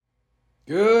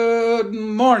Good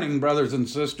morning, brothers and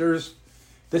sisters.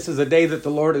 This is a day that the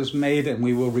Lord has made, and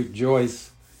we will rejoice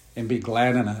and be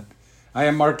glad in it. I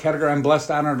am Mark Hediger. I'm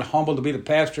blessed, honored, and humbled to be the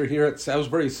pastor here at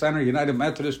Salisbury Center United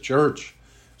Methodist Church,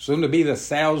 soon to be the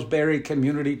Salisbury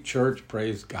Community Church,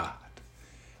 praise God,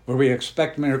 where we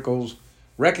expect miracles,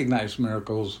 recognize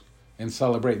miracles, and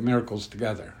celebrate miracles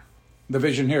together. The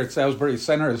vision here at Salisbury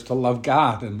Center is to love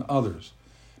God and others,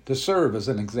 to serve as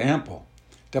an example,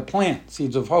 to plant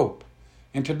seeds of hope,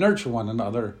 and to nurture one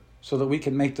another so that we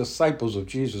can make disciples of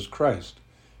Jesus Christ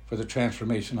for the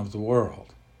transformation of the world.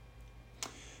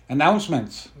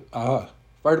 Announcements. Fire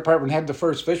department had the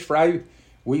first fish fry.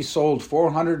 We sold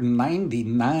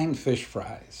 499 fish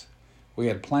fries. We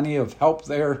had plenty of help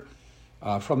there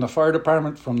from the fire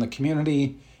department, from the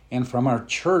community, and from our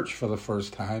church for the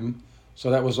first time.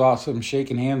 So that was awesome,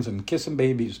 shaking hands and kissing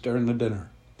babies during the dinner.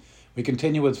 We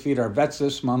continue with Feed Our Vets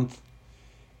this month,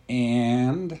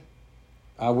 and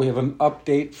we have an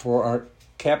update for our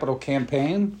capital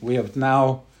campaign. We have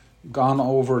now gone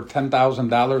over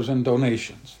 $10,000 in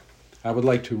donations. I would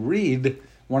like to read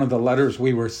one of the letters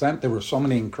we were sent. There were so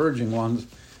many encouraging ones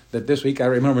that this week I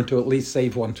remembered to at least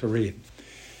save one to read.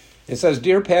 It says,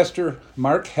 Dear Pastor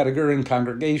Mark Hediger and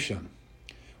congregation,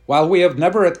 while we have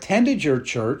never attended your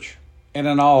church, and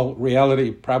in all reality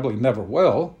probably never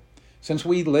will, since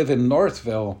we live in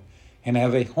Northville and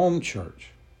have a home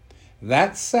church.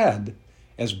 That said,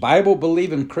 as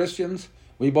Bible-believing Christians,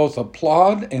 we both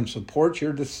applaud and support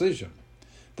your decision.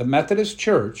 The Methodist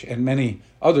Church, and many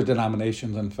other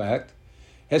denominations, in fact,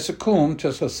 has succumbed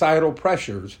to societal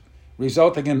pressures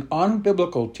resulting in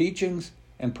unbiblical teachings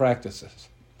and practices.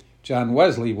 John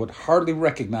Wesley would hardly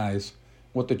recognize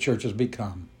what the church has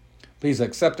become. Please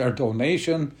accept our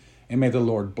donation, and may the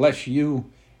Lord bless you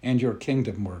and your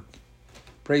kingdom work.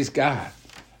 Praise God.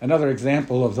 Another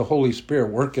example of the Holy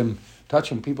Spirit working,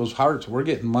 touching people's hearts. We're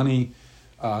getting money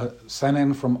sent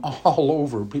in from all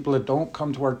over, people that don't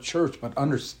come to our church but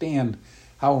understand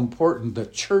how important the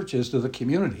church is to the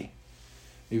community.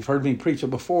 You've heard me preach it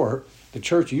before. The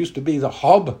church used to be the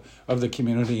hub of the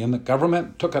community, and the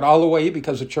government took it all away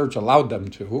because the church allowed them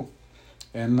to.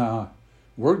 And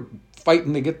we're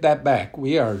fighting to get that back.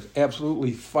 We are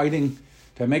absolutely fighting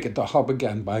to make it the hub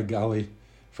again, by golly.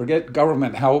 Forget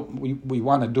government help. We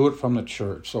want to do it from the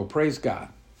church. So praise God.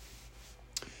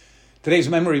 Today's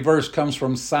memory verse comes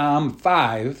from Psalm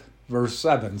 5, verse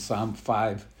 7. Psalm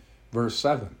 5, verse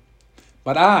 7.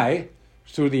 But I,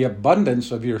 through the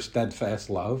abundance of your steadfast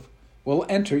love, will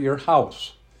enter your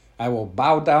house. I will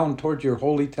bow down toward your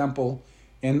holy temple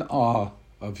in awe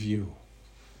of you.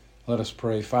 Let us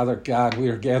pray. Father God, we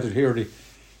are gathered here to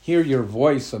hear your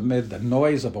voice amid the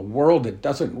noise of a world that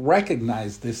doesn't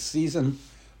recognize this season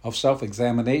of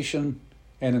self-examination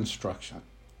and instruction.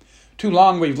 Too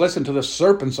long we've listened to the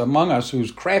serpents among us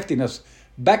whose craftiness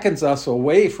beckons us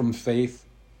away from faith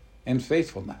and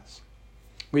faithfulness.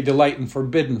 We delight in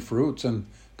forbidden fruits and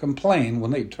complain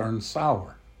when they turn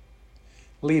sour.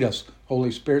 Lead us, Holy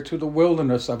Spirit, through the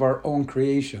wilderness of our own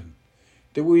creation,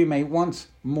 that we may once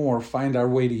more find our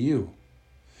way to you.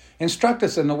 Instruct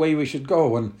us in the way we should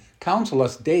go and counsel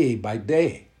us day by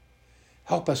day.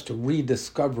 Help us to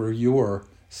rediscover your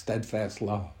steadfast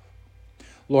love.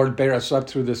 Lord, bear us up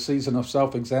through this season of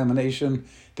self-examination,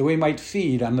 that we might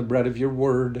feed on the bread of your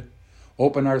word,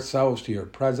 open ourselves to your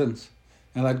presence,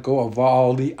 and let go of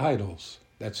all the idols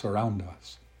that surround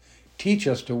us. Teach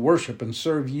us to worship and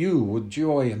serve you with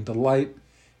joy and delight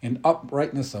and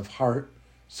uprightness of heart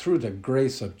through the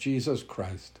grace of Jesus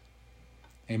Christ.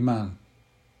 Amen.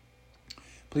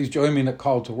 Please join me in a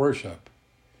call to worship.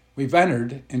 We've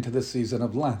entered into the season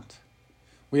of Lent.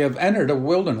 We have entered a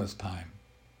wilderness time.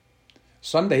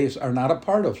 Sundays are not a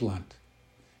part of Lent,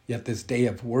 yet this day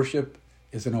of worship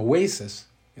is an oasis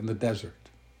in the desert.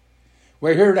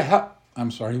 We're here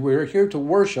to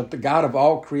worship the God of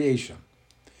all creation.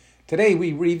 Today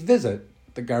we revisit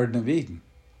the Garden of Eden.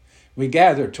 We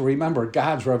gather to remember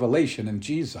God's revelation in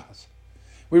Jesus.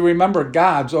 We remember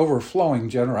God's overflowing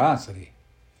generosity.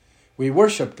 We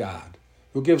worship God,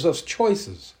 who gives us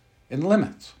choices and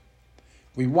limits.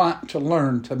 We want to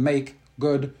learn to make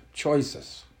good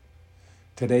choices.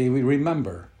 Today we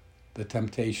remember the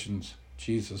temptations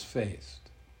Jesus faced.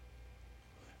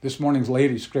 This morning's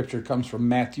lady scripture comes from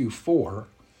Matthew 4,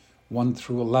 1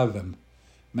 through 11.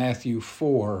 Matthew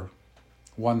 4,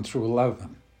 1 through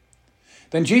 11.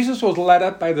 Then Jesus was led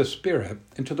up by the Spirit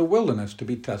into the wilderness to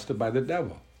be tested by the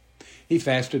devil. He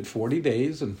fasted 40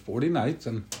 days and 40 nights,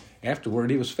 and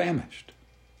afterward he was famished.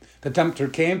 The tempter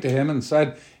came to him and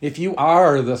said, If you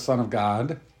are the Son of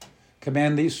God,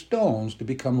 command these stones to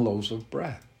become loaves of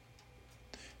bread.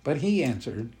 But he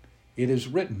answered, It is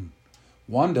written,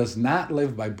 One does not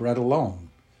live by bread alone,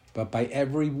 but by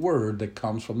every word that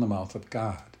comes from the mouth of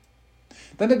God.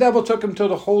 Then the devil took him to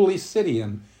the holy city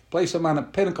and placed him on a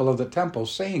pinnacle of the temple,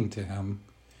 saying to him,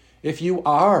 "If you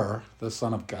are the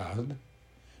Son of God,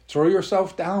 throw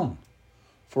yourself down.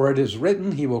 For it is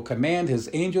written, he will command his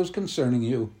angels concerning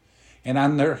you, and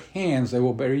on their hands they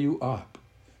will bear you up,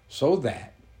 so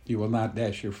that you will not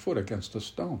dash your foot against a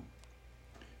stone."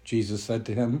 Jesus said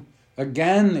to him,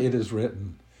 "Again it is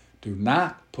written, do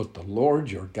not put the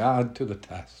Lord your God to the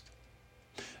test."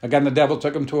 Again the devil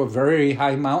took him to a very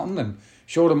high mountain and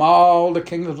showed him all the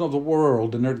kingdoms of the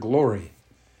world and their glory.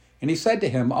 And he said to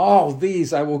him, "All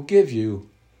these I will give you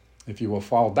if you will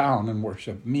fall down and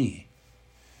worship me."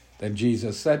 Then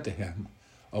Jesus said to him,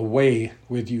 "Away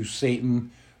with you,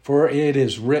 Satan, for it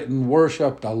is written,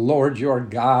 worship the Lord your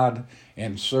God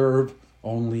and serve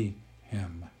only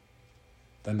him."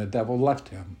 Then the devil left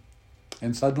him,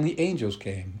 and suddenly angels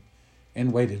came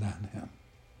and waited on him.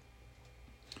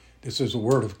 This is the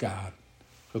word of God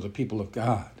for the people of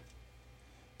God.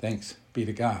 Thanks be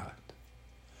to God.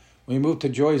 We move to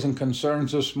joys and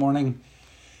concerns this morning,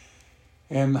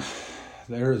 and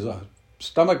there's a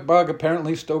stomach bug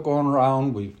apparently still going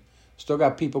around. We've still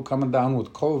got people coming down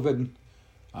with COVID,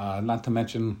 not to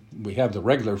mention we have the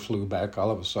regular flu back all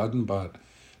of a sudden, but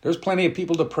there's plenty of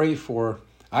people to pray for.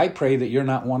 I pray that you're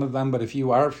not one of them, but if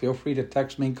you are, feel free to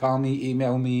text me, call me,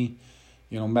 email me,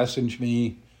 message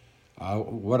me,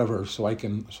 whatever, so I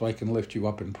can lift you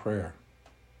up in prayer.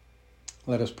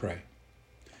 Let us pray.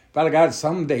 Father God,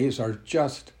 some days are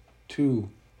just too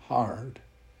hard.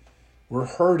 We're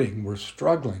hurting, we're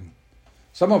struggling.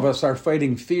 Some of us are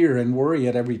fighting fear and worry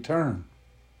at every turn.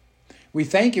 We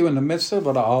thank you in the midst of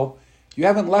it all. You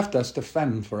haven't left us to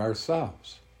fend for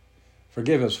ourselves.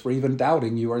 Forgive us for even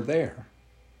doubting you are there.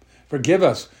 Forgive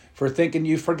us for thinking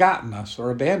you've forgotten us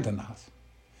or abandoned us.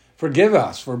 Forgive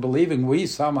us for believing we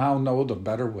somehow know the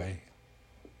better way.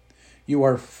 You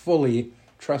are fully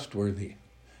trustworthy.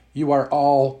 You are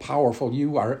all powerful.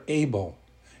 You are able.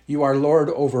 You are Lord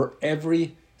over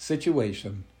every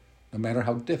situation, no matter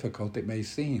how difficult it may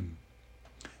seem.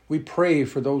 We pray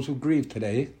for those who grieve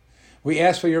today. We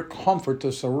ask for your comfort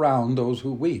to surround those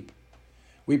who weep.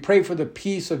 We pray for the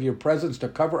peace of your presence to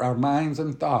cover our minds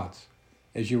and thoughts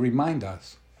as you remind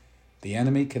us the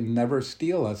enemy can never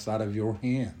steal us out of your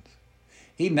hands.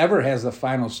 He never has the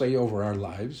final say over our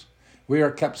lives. We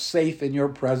are kept safe in your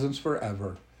presence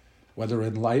forever, whether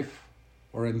in life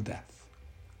or in death.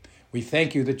 We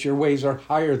thank you that your ways are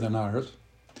higher than ours,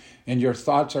 and your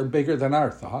thoughts are bigger than our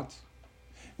thoughts.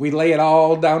 We lay it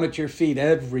all down at your feet,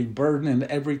 every burden and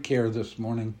every care this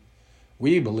morning.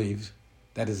 We believe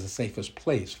that is the safest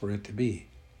place for it to be.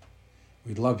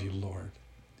 We love you, Lord.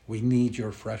 We need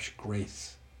your fresh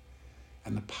grace.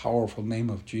 In the powerful name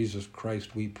of Jesus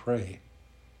Christ, we pray.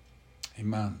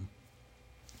 Amen.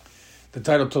 The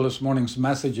title to this morning's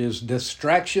message is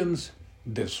Distractions,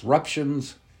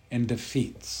 Disruptions, and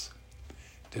Defeats.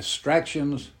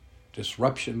 Distractions,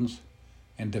 disruptions,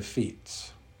 and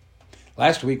defeats.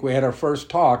 Last week we had our first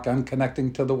talk on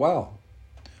connecting to the well.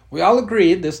 We all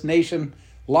agreed this nation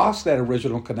lost that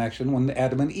original connection when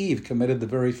Adam and Eve committed the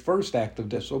very first act of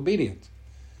disobedience,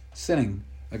 sinning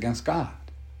against God.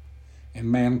 And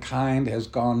mankind has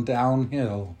gone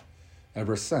downhill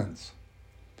ever since.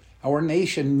 Our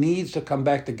nation needs to come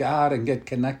back to God and get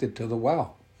connected to the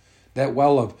well, that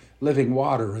well of living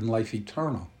water and life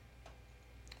eternal.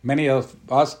 Many of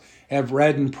us have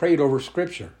read and prayed over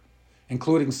Scripture,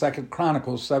 including 2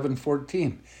 Chronicles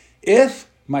 7:14. If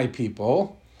my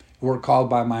people, who are called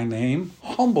by my name,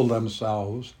 humble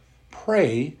themselves,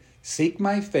 pray, seek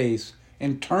my face,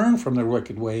 and turn from their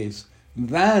wicked ways,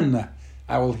 then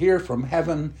I will hear from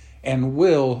heaven and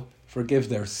will forgive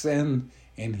their sin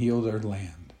and heal their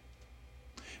land.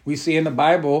 We see in the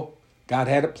Bible, God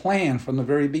had a plan from the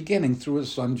very beginning through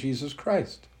his son, Jesus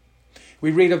Christ. We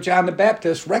read of John the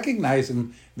Baptist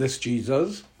recognizing this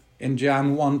Jesus in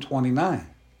John 1:29.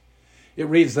 It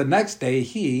reads, the next day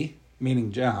he,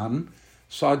 meaning John,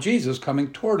 saw Jesus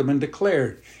coming toward him and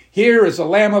declared, "Here is the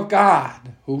Lamb of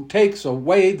God who takes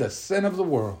away the sin of the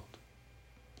world."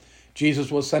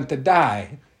 Jesus was sent to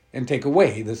die and take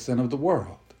away the sin of the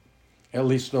world, at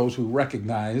least those who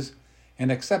recognize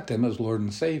and accept him as Lord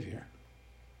and Savior.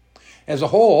 As a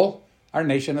whole, our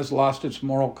nation has lost its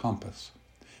moral compass.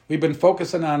 We've been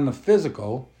focusing on the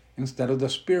physical instead of the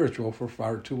spiritual for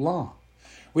far too long.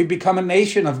 We've become a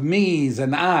nation of me's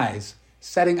and I's,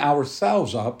 setting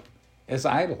ourselves up as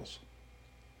idols.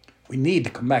 We need to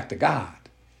come back to God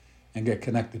and get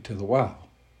connected to the well.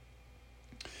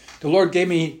 The Lord gave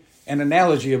me an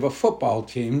analogy of a football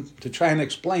team to try and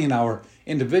explain our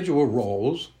individual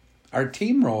roles, our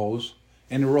team roles,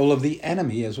 and the role of the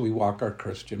enemy as we walk our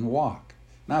Christian walk.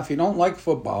 Now, if you don't like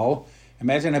football,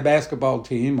 imagine a basketball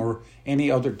team or any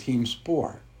other team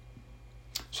sport.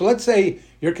 So let's say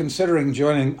you're considering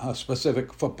joining a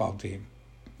specific football team.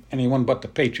 Anyone but the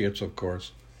Patriots, of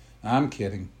course. I'm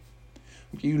kidding.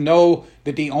 You know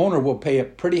that the owner will pay a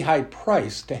pretty high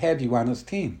price to have you on his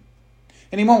team.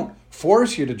 And he won't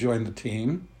force you to join the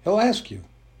team. He'll ask you.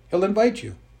 He'll invite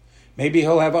you. Maybe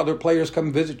he'll have other players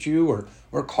come visit you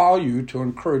or call you to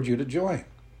encourage you to join.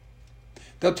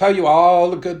 They'll tell you all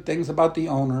the good things about the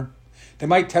owner. They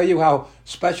might tell you how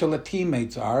special the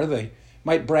teammates are. They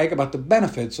might brag about the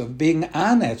benefits of being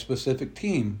on that specific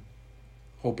team,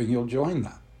 hoping you'll join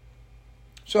them.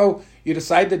 So you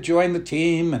decide to join the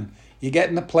team and you get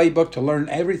in the playbook to learn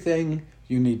everything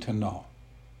you need to know.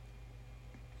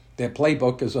 That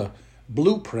playbook is a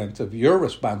blueprint of your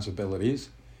responsibilities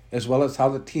as well as how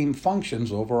the team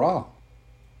functions overall.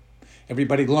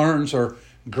 Everybody learns or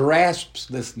grasps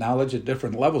this knowledge at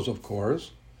different levels, of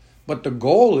course, but the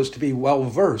goal is to be well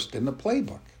versed in the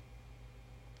playbook.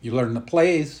 You learn the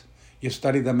plays, you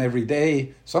study them every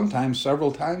day, sometimes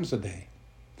several times a day.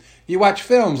 You watch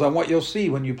films on what you'll see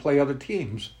when you play other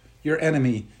teams, your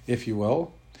enemy, if you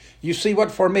will. You see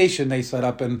what formation they set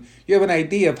up, and you have an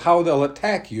idea of how they'll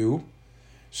attack you,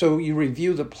 so you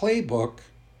review the playbook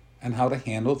and how to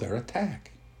handle their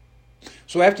attack.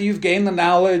 So after you've gained the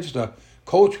knowledge, the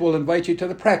coach will invite you to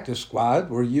the practice squad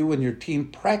where you and your team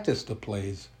practice the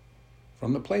plays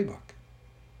from the playbook.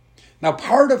 Now,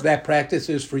 part of that practice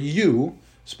is for you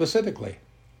specifically.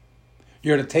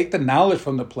 You're to take the knowledge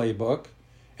from the playbook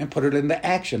and put it into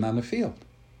action on the field.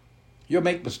 You'll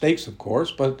make mistakes, of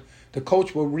course, but the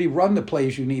coach will rerun the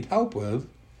plays you need help with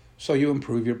so you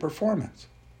improve your performance.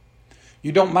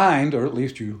 You don't mind, or at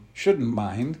least you shouldn't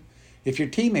mind, if your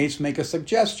teammates make a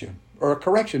suggestion or a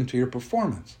correction to your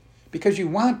performance because you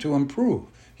want to improve.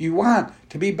 You want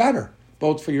to be better,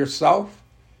 both for yourself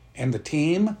and the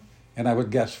team, and I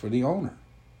would guess for the owner.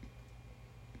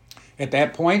 At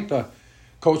that point, the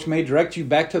coach may direct you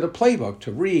back to the playbook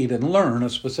to read and learn a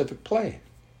specific play.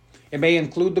 It may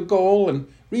include the goal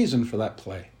and reason for that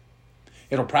play.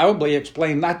 It'll probably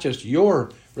explain not just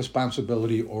your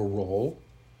responsibility or role,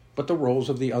 but the roles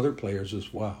of the other players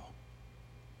as well.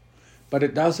 But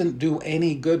it doesn't do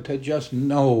any good to just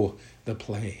know the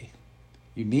play.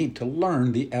 You need to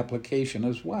learn the application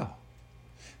as well.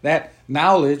 That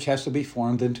knowledge has to be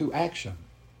formed into action.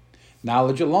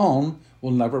 Knowledge alone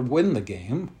will never win the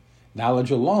game.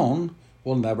 Knowledge alone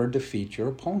will never defeat your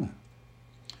opponent.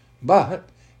 But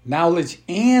knowledge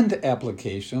and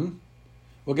application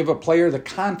will give a player the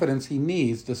confidence he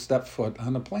needs to step foot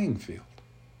on the playing field.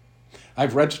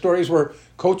 I've read stories where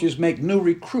coaches make new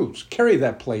recruits carry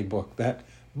that playbook, that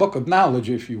book of knowledge,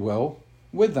 if you will,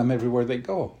 with them everywhere they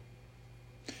go.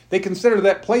 They consider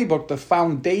that playbook the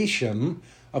foundation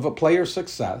of a player's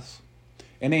success,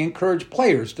 and they encourage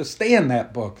players to stay in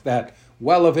that book, that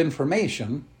well of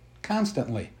information,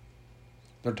 constantly.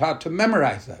 They're taught to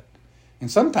memorize it, and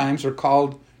sometimes they're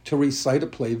called to recite a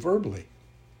play verbally.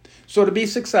 So to be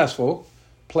successful,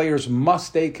 players must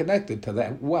stay connected to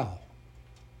that well.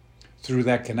 Through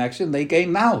that connection, they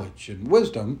gain knowledge and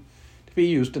wisdom to be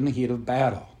used in the heat of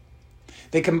battle.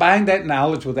 They combine that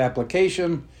knowledge with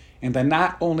application, and they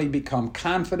not only become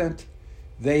confident,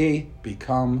 they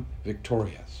become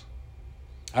victorious.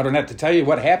 I don't have to tell you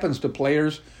what happens to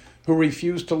players who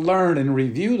refuse to learn and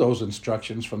review those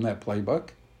instructions from that playbook,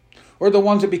 or the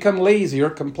ones that become lazy or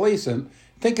complacent,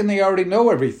 thinking they already know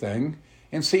everything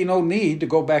and see no need to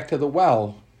go back to the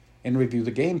well and review the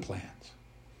game plans.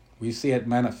 We see it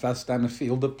manifest on the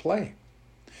field of play.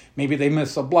 Maybe they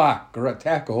miss a block or a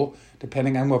tackle,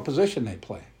 depending on what position they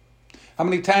play. How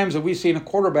many times have we seen a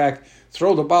quarterback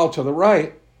throw the ball to the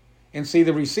right and see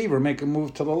the receiver make a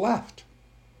move to the left?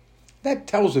 That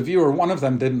tells the viewer one of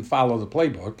them didn't follow the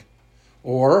playbook,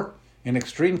 or, in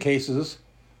extreme cases,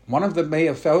 one of them may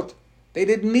have felt they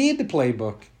didn't need the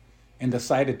playbook and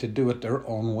decided to do it their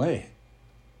own way.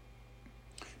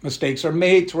 Mistakes are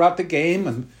made throughout the game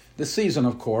and the season,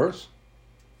 of course.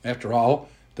 After all,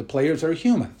 the players are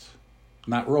humans,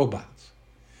 not robots.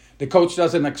 The coach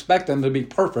doesn't expect them to be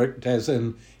perfect, as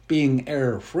in being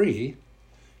error-free.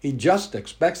 He just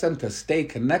expects them to stay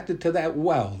connected to that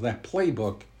well, that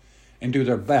playbook, and do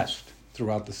their best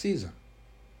throughout the season.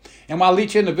 And while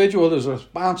each individual is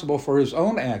responsible for his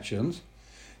own actions,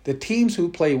 the teams who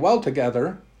play well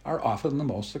together are often the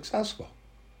most successful.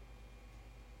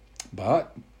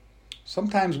 But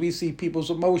sometimes we see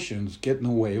people's emotions get in the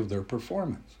way of their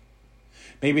performance.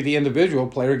 Maybe the individual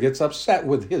player gets upset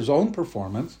with his own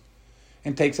performance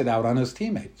and takes it out on his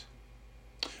teammates.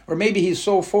 Or maybe he's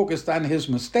so focused on his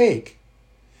mistake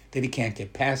that he can't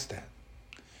get past that.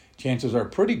 Chances are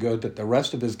pretty good that the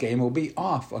rest of his game will be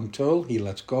off until he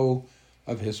lets go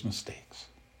of his mistakes.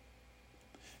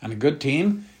 On a good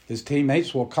team, his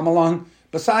teammates will come along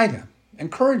beside him,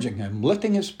 encouraging him,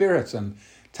 lifting his spirits, and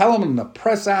telling him to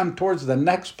press on towards the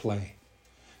next play,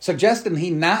 suggesting he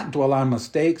not dwell on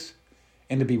mistakes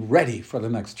and to be ready for the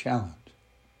next challenge.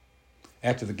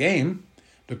 After the game,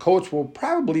 the coach will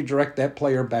probably direct that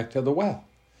player back to the well,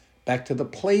 back to the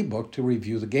playbook to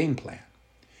review the game plan.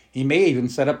 He may even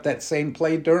set up that same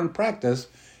play during practice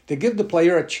to give the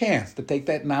player a chance to take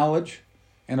that knowledge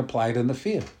and apply it in the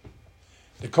field.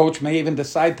 The coach may even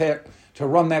decide to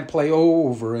run that play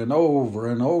over and over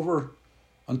and over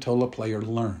until the player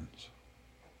learns.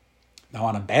 Now,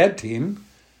 on a bad team,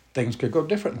 things could go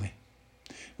differently.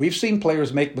 We've seen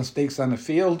players make mistakes on the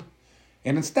field,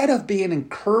 and instead of being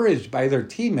encouraged by their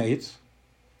teammates,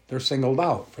 they're singled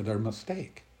out for their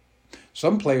mistake.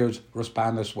 Some players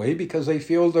respond this way because they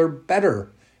feel they're better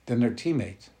than their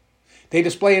teammates. They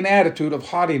display an attitude of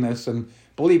haughtiness and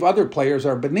believe other players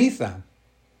are beneath them,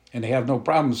 and they have no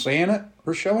problem saying it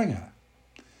or showing it.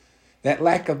 That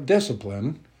lack of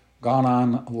discipline, gone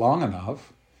on long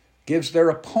enough, gives their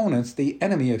opponents, the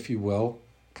enemy if you will,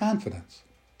 confidence.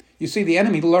 You see, the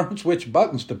enemy learns which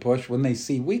buttons to push when they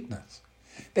see weakness.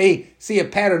 They see a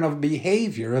pattern of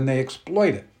behavior and they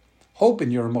exploit it,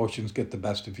 hoping your emotions get the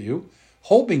best of you,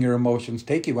 hoping your emotions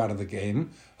take you out of the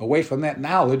game, away from that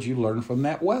knowledge you learned from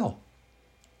that well,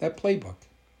 that playbook.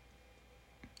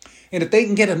 And if they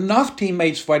can get enough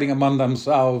teammates fighting among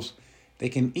themselves, they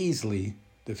can easily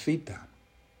defeat them.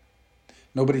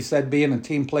 Nobody said being a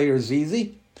team player is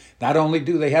easy. Not only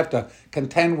do they have to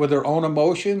contend with their own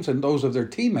emotions and those of their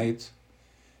teammates,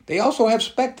 they also have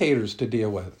spectators to deal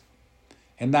with.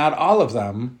 And not all of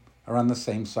them are on the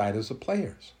same side as the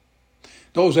players.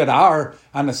 Those that are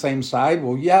on the same side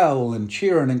will yell and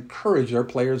cheer and encourage their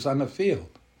players on the field.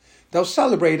 They'll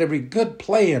celebrate every good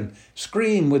play and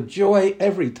scream with joy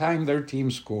every time their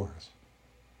team scores.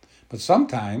 But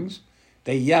sometimes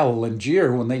they yell and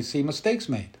jeer when they see mistakes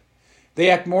made. They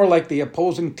act more like the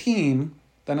opposing team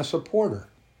than a supporter.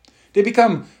 They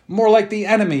become more like the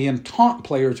enemy and taunt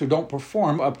players who don't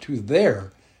perform up to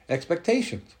their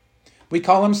expectations. We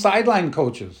call them sideline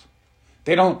coaches.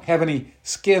 They don't have any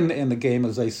skin in the game,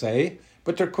 as they say,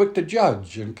 but they're quick to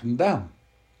judge and condemn.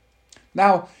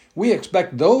 Now, we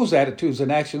expect those attitudes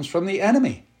and actions from the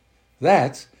enemy.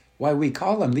 That's why we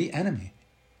call him the enemy.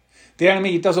 The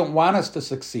enemy doesn't want us to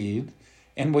succeed,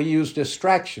 and will use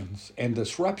distractions and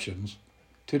disruptions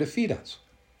to defeat us.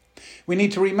 We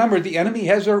need to remember the enemy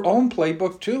has their own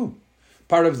playbook too.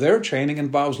 Part of their training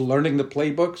involves learning the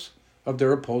playbooks of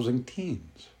their opposing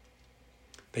teams.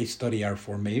 They study our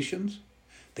formations,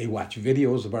 they watch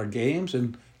videos of our games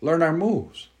and learn our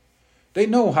moves. They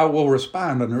know how we'll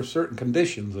respond under certain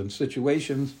conditions and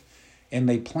situations, and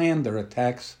they plan their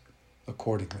attacks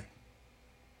accordingly.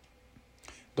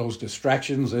 Those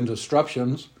distractions and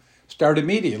disruptions start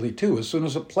immediately, too, as soon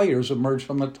as the players emerge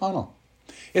from the tunnel.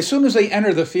 As soon as they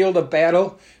enter the field of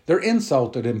battle, they're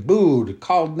insulted and booed,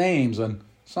 called names, and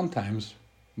sometimes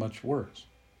much worse.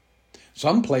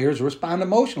 Some players respond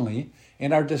emotionally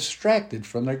and are distracted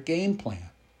from their game plan.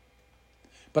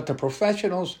 But the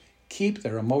professionals keep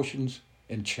their emotions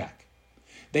in check.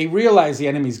 They realize the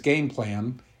enemy's game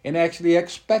plan and actually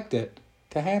expect it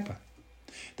to happen.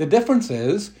 The difference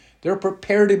is they're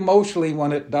prepared emotionally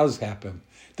when it does happen.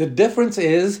 The difference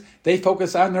is they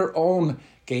focus on their own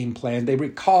game plan. They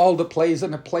recall the plays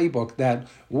in the playbook, that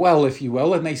well, if you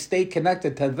will, and they stay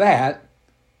connected to that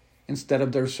instead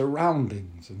of their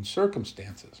surroundings and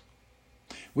circumstances.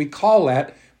 We call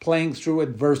that playing through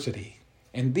adversity,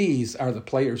 and these are the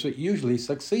players that usually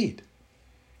succeed,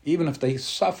 even if they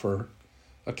suffer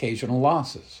occasional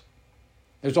losses.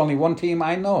 There's only one team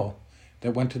I know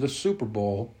that went to the Super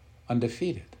Bowl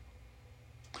undefeated.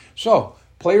 So,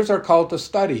 players are called to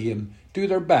study and do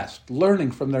their best,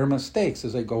 learning from their mistakes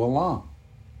as they go along.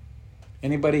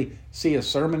 Anybody see a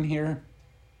sermon here?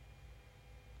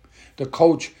 The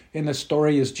coach in the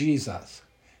story is Jesus.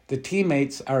 The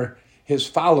teammates are his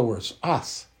followers,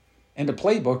 us. And the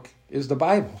playbook is the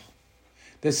Bible.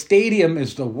 The stadium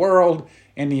is the world,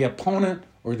 and the opponent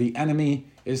or the enemy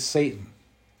is Satan.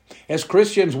 As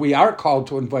Christians, we are called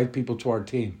to invite people to our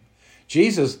team.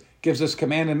 Jesus gives this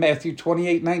command in Matthew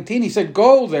 28:19. He said,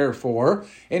 "Go, therefore,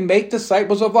 and make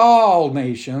disciples of all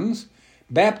nations,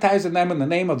 baptizing them in the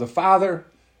name of the Father,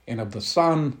 and of the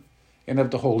Son, and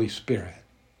of the Holy Spirit."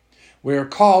 We are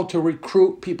called to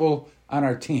recruit people on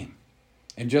our team.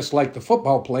 And just like the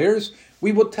football players,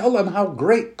 we will tell them how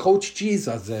great Coach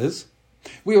Jesus is,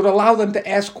 We would allow them to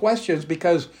ask questions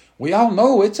because we all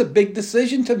know it's a big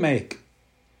decision to make.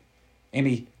 An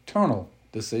eternal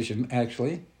decision,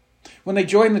 actually. When they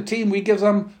join the team, we give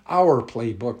them our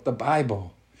playbook, the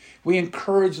Bible. We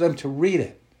encourage them to read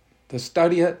it, to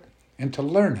study it, and to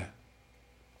learn it.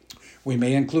 We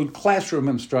may include classroom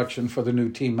instruction for the new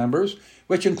team members,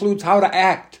 which includes how to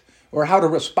act or how to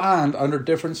respond under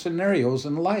different scenarios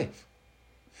in life.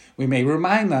 We may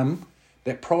remind them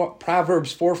that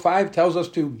Proverbs 4:5 tells us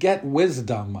to get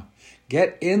wisdom,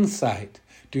 get insight.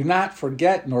 Do not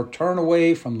forget nor turn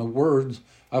away from the words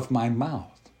of my mouth.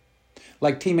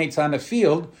 Like teammates on the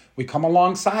field, we come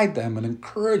alongside them and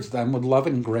encourage them with love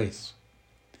and grace.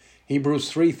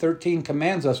 Hebrews 3:13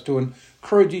 commands us to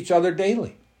encourage each other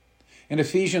daily. And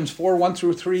Ephesians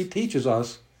 4:1-3 teaches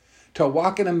us to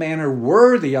walk in a manner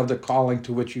worthy of the calling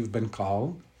to which you've been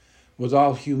called, with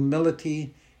all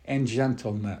humility and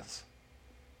gentleness,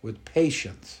 with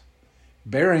patience,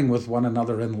 bearing with one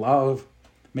another in love,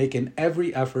 making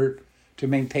every effort to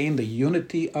maintain the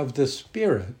unity of the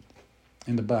Spirit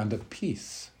in the bond of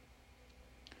peace.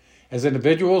 As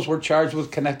individuals, we're charged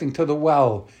with connecting to the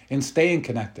well and staying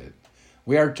connected.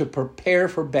 We are to prepare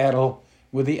for battle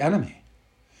with the enemy.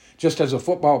 Just as a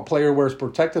football player wears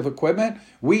protective equipment,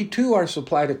 we too are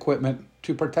supplied equipment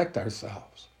to protect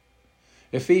ourselves.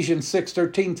 Ephesians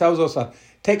 6:13 tells us to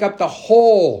take up the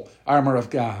whole armor of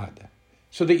God,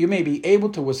 so that you may be able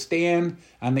to withstand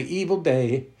on the evil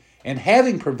day, and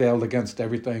having prevailed against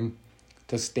everything,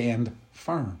 to stand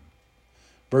firm.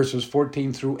 Verses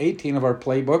 14-18 of our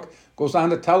playbook goes on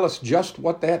to tell us just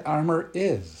what that armor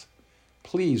is.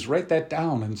 Please write that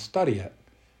down and study it,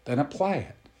 then apply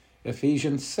it.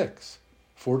 Ephesians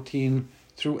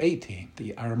 6:14-18,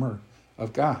 the armor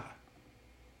of God.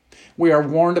 We are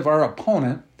warned of our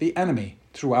opponent, the enemy,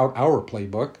 throughout our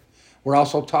playbook. We're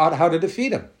also taught how to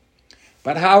defeat him.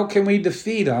 But how can we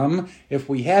defeat him if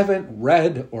we haven't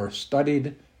read or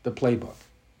studied the playbook?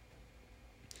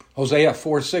 Hosea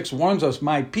 4:6 warns us,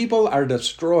 my people are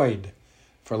destroyed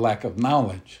for lack of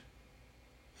knowledge.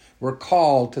 We're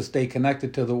called to stay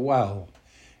connected to the well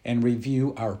and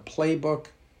review our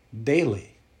playbook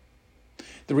daily.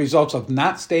 The results of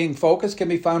not staying focused can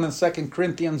be found in 2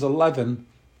 Corinthians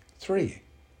 11:3.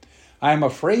 I am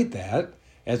afraid that,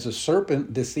 as the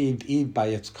serpent deceived Eve by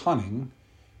its cunning,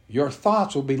 your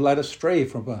thoughts will be led astray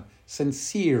from a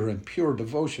sincere and pure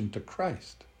devotion to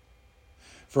Christ.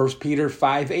 1 Peter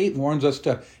 5:8 warns us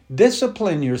to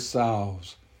discipline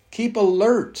yourselves. Keep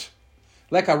alert.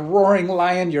 Like a roaring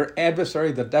lion, your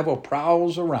adversary, the devil,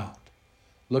 prowls around,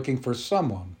 looking for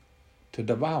someone to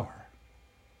devour.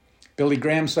 Billy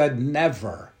Graham said,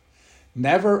 never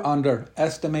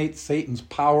underestimate Satan's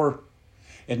power,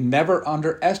 and never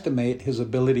underestimate his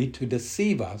ability to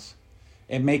deceive us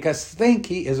and make us think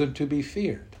he isn't to be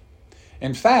feared.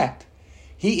 In fact,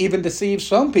 he even deceives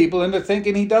some people into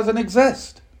thinking he doesn't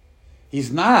exist.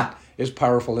 He's not as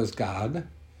powerful as God,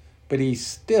 but he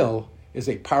still is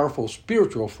a powerful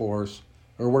spiritual force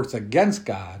or works against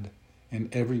God in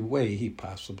every way he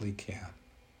possibly can.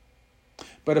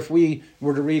 But if we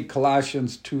were to read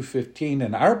Colossians 2:15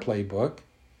 in our playbook,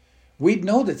 we'd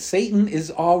know that Satan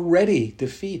is already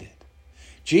defeated.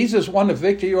 Jesus won the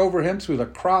victory over him through the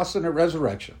cross and the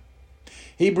resurrection.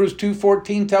 Hebrews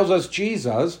 2:14 tells us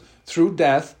Jesus, through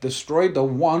death, destroyed the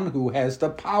one who has the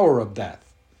power of death.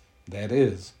 That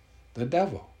is, the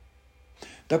devil.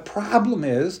 The problem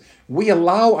is we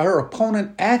allow our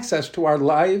opponent access to our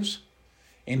lives,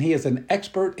 and he is an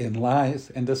expert in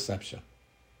lies and deception.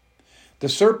 The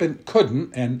serpent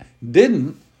couldn't and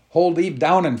didn't hold Eve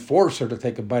down and force her to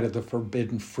take a bite of the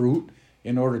forbidden fruit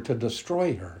in order to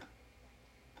destroy her.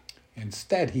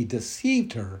 Instead, he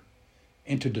deceived her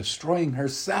into destroying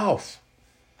herself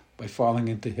by falling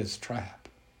into his trap.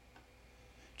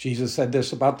 Jesus said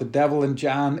this about the devil in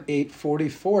John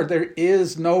 8:44. There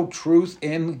is no truth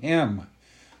in him.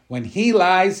 When he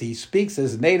lies, he speaks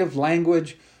his native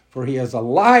language, for he is a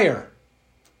liar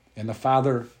and the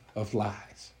father of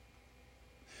lies.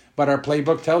 But our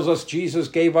playbook tells us Jesus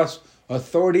gave us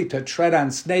authority to tread on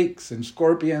snakes and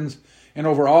scorpions and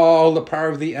over all the power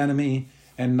of the enemy,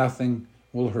 and nothing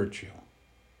will hurt you.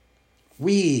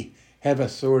 We have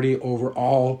authority over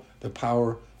all the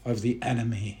power of the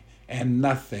enemy, and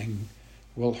nothing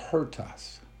will hurt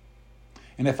us.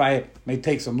 And if I may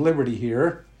take some liberty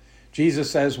here,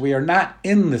 Jesus says we are not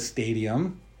in the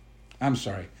stadium.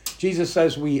 Jesus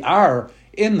says we are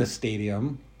in the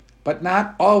stadium, but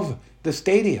not of the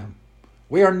stadium.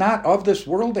 We are not of this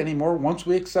world anymore. Once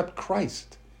we accept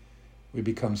Christ, we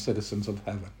become citizens of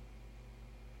heaven.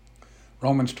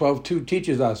 Romans 12:2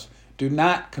 teaches us, do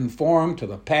not conform to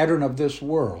the pattern of this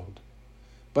world,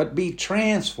 but be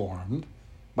transformed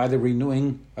by the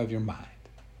renewing of your mind.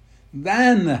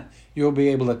 Then you'll be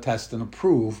able to test and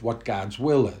approve what God's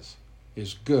will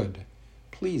is good,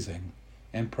 pleasing,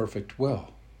 and perfect will.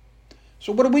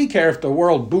 So what do we care if the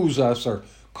world boos us or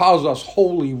calls us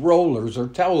holy rollers or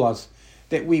tell us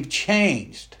that we've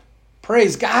changed?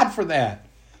 Praise God for that.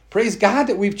 Praise God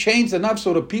that we've changed enough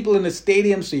so the people in the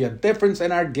stadium see a difference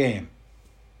in our game.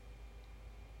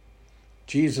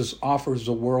 Jesus offers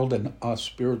the world and us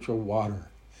spiritual water.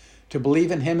 To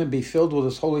believe in him and be filled with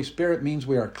his Holy Spirit means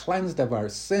we are cleansed of our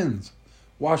sins,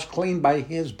 washed clean by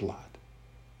his blood.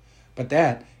 But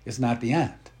that is not the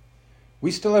end.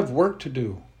 We still have work to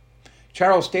do.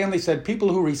 Charles Stanley said,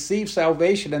 people who receive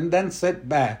salvation and then sit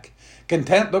back,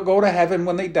 content to go to heaven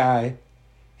when they die,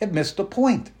 have missed the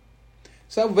point.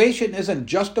 Salvation isn't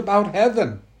just about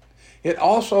heaven. It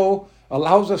also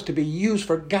allows us to be used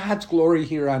for God's glory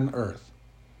here on earth.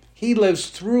 He lives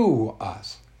through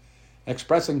us,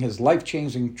 expressing his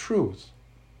life-changing truths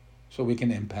so we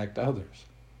can impact others.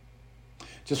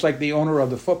 Just like the owner of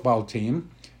the football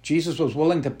team, Jesus was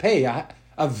willing to pay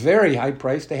a very high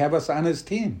price to have us on his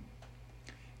team.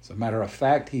 As a matter of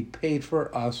fact, he paid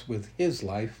for us with his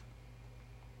life.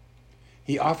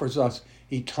 He offers us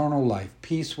eternal life,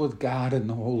 peace with God and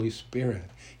the Holy Spirit.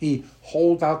 He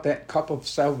holds out that cup of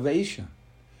salvation,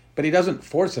 but he doesn't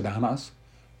force it on us.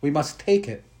 We must take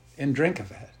it and drink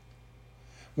of it.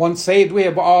 Once saved, we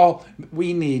have all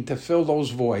we need to fill those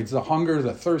voids, the hunger,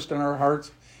 the thirst in our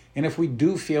hearts. And if we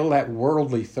do feel that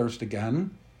worldly thirst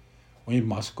again, we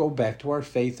must go back to our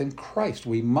faith in Christ.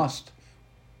 We must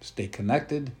stay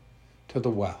connected to the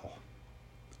well.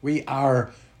 We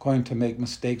are going to make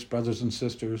mistakes, brothers and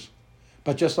sisters.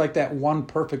 But just like that one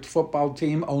perfect football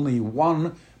team, only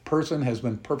one person has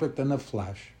been perfect in the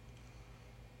flesh.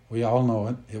 We all know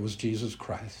it. It was Jesus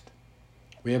Christ.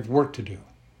 We have work to do,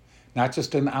 not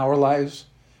just in our lives,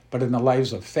 but in the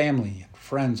lives of family and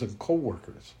friends and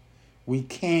co-workers. We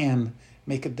can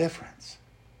make a difference.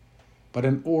 But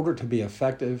in order to be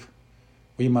effective,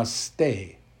 we must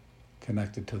stay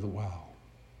connected to the well.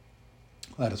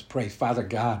 Let us pray. Father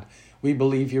God, we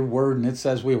believe your word, and it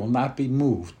says we will not be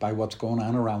moved by what's going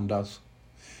on around us.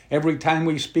 Every time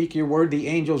we speak your word, the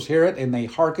angels hear it, and they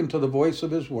hearken to the voice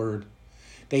of his word.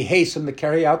 They hasten to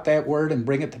carry out that word and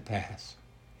bring it to pass.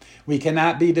 We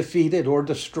cannot be defeated or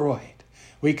destroyed.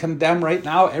 We condemn right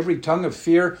now every tongue of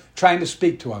fear trying to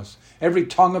speak to us, every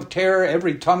tongue of terror,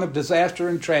 every tongue of disaster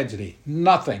and tragedy.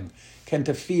 Nothing can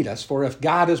defeat us, for if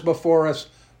God is before us,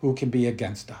 who can be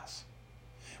against us?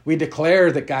 We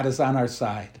declare that God is on our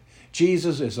side.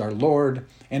 Jesus is our Lord,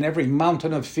 and every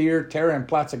mountain of fear, terror, and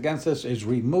plots against us is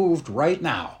removed right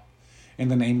now in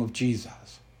the name of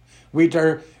Jesus. We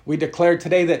declare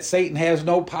today that Satan has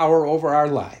no power over our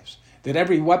lives, that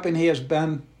every weapon he has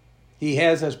been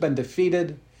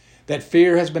defeated, that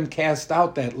fear has been cast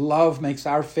out, that love makes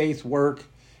our faith work,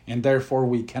 and therefore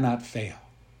we cannot fail.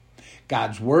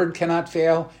 God's word cannot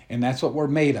fail, and that's what we're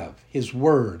made of, his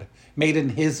word, made in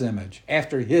his image,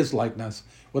 after his likeness,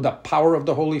 with the power of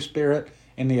the Holy Spirit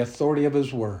and the authority of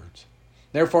his words.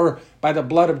 Therefore, by the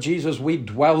blood of Jesus, we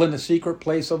dwell in the secret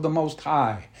place of the Most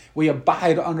High. We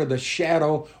abide under the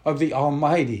shadow of the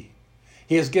Almighty.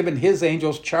 He has given his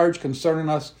angels charge concerning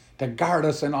us to guard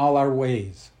us in all our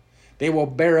ways. They will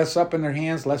bear us up in their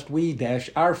hands, lest we dash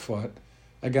our foot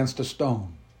against a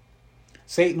stone.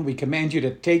 Satan, we command you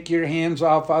to take your hands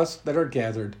off us that are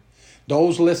gathered,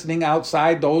 those listening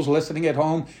outside, those listening at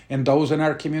home, and those in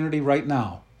our community right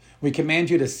now. We command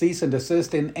you to cease and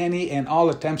desist in any and all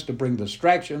attempts to bring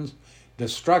distractions,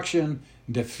 destruction,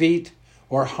 defeat,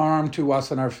 or harm to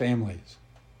us and our families.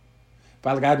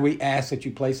 Father God, we ask that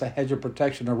you place a hedge of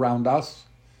protection around us,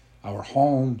 our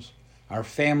homes, our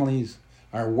families,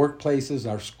 our workplaces,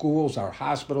 our schools, our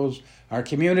hospitals, our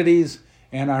communities,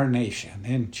 and our nation.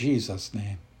 In Jesus'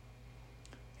 name,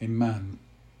 amen.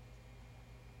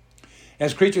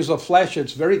 As creatures of flesh,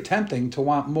 it's very tempting to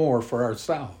want more for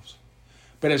ourselves.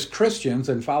 But as Christians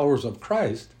and followers of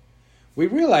Christ, we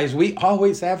realize we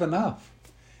always have enough,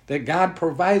 that God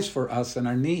provides for us and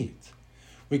our needs.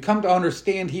 We come to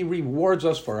understand he rewards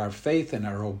us for our faith and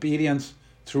our obedience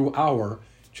through our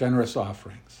generous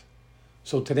offerings.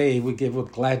 So today we give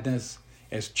with gladness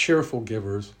as cheerful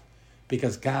givers,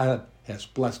 because God has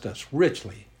blessed us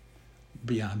richly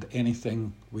beyond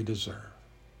anything we deserve.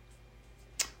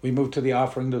 We move to the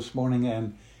offering this morning,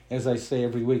 and as I say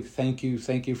every week, thank you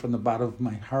from the bottom of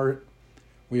my heart.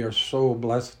 We are so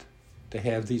blessed to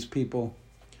have these people,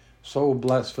 so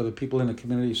blessed for the people in the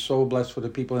community, so blessed for the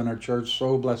people in our church,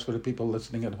 so blessed for the people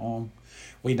listening at home.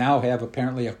 We now have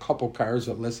apparently a couple cars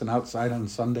that listen outside on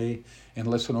Sunday and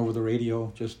listen over the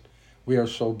radio. We are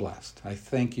so blessed. I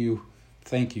thank you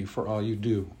for all you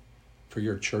do for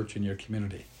your church and your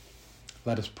community.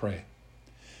 Let us pray.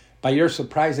 By your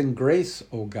surprising grace,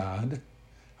 O God,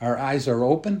 our eyes are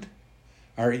opened,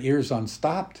 our ears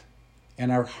unstopped,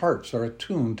 and our hearts are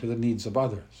attuned to the needs of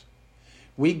others.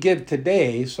 We give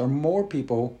today so more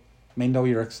people may know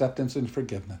your acceptance and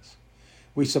forgiveness.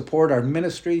 We support our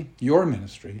ministry, your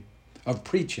ministry, of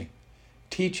preaching,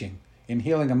 teaching, and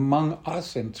healing among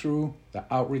us and through the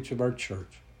outreach of our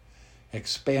church.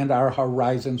 Expand our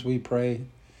horizons, we pray,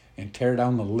 and tear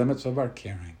down the limits of our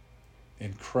caring.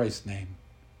 In Christ's name,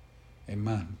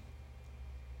 amen.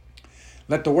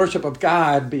 Let the worship of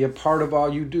God be a part of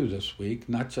all you do this week,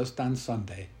 not just on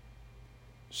Sunday.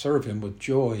 Serve him with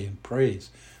joy and praise.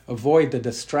 Avoid the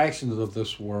distractions of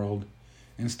this world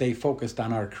and stay focused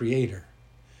on our Creator.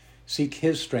 Seek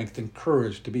his strength and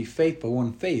courage to be faithful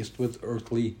when faced with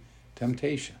earthly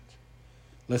temptations.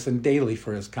 Listen daily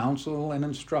for his counsel and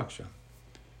instruction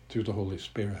through the Holy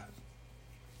Spirit.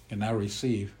 And now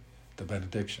receive the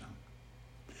benediction.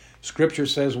 Scripture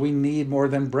says we need more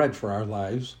than bread for our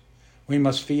lives. We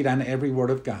must feed on every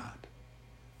word of God.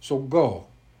 So go,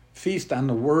 feast on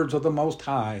the words of the Most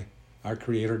High, our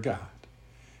Creator God.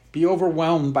 Be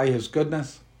overwhelmed by his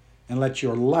goodness, and let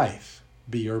your life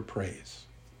be your praise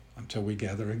until we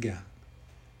gather again.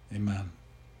 Amen.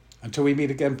 Until we meet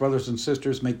again, brothers and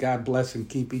sisters, may God bless and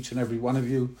keep each and every one of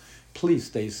you. Please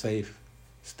stay safe,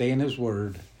 stay in his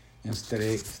word, and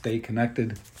stay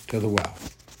connected to the well.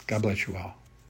 God bless you all.